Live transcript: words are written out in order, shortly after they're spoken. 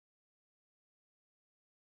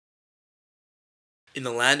In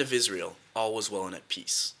the land of Israel, all was well and at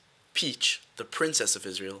peace. Peach, the princess of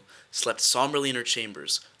Israel, slept somberly in her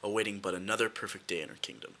chambers, awaiting but another perfect day in her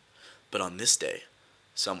kingdom. But on this day,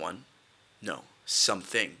 something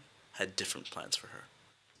had different plans for her.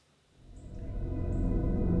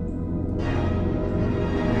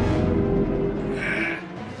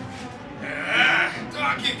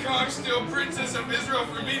 Donkey Kong's still Princess of Israel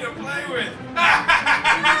for me to play with.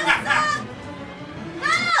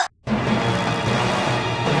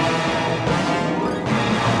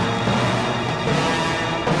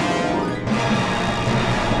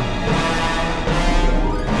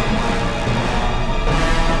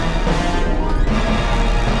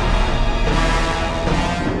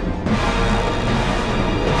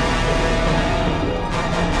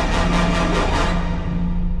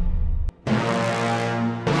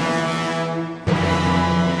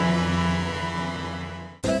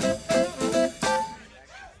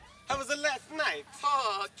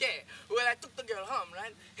 Oh, okay. Well, I took the girl home,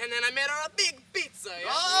 right? And then I made her a big pizza. Yeah?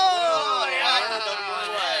 Oh,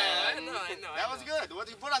 I know. That was good. What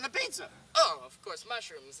did you put on the pizza? Oh, of course,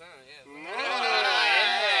 mushrooms, huh?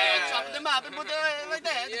 Yeah. Chop them up and put them like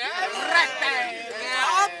that.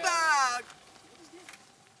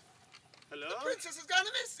 Hello? The princess has gone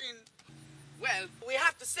missing. Well, we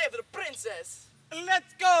have to save the princess.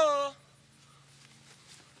 Let's go.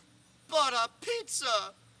 But a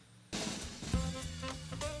pizza.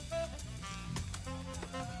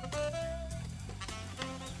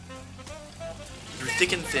 Through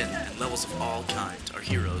thick and thin and levels of all kind, our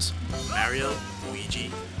heroes, Mario,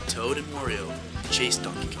 Luigi, Toad, and Wario, chase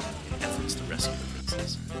Donkey Kong in efforts to rescue the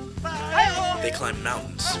princess. They climb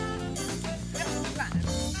mountains,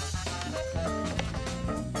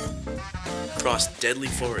 cross deadly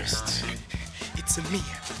forests, It's me,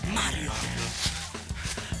 Mario.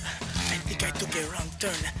 I think I took a wrong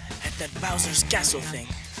turn at that Bowser's castle thing.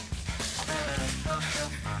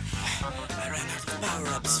 I ran out of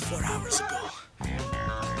power-ups 4 hours ago.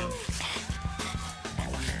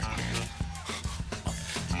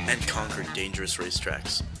 and conquered dangerous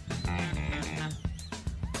racetracks.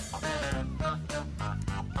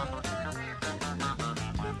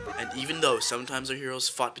 And even though sometimes our heroes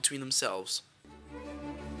fought between themselves,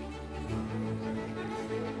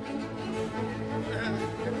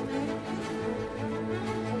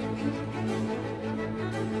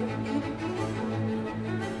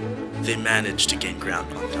 they managed to gain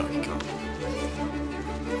ground on Donkey Kong.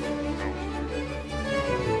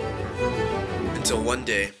 Until one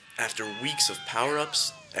day, after weeks of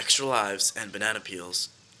power-ups, extra lives, and banana peels,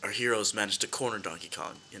 our heroes managed to corner Donkey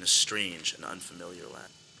Kong in a strange and unfamiliar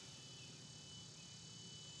land.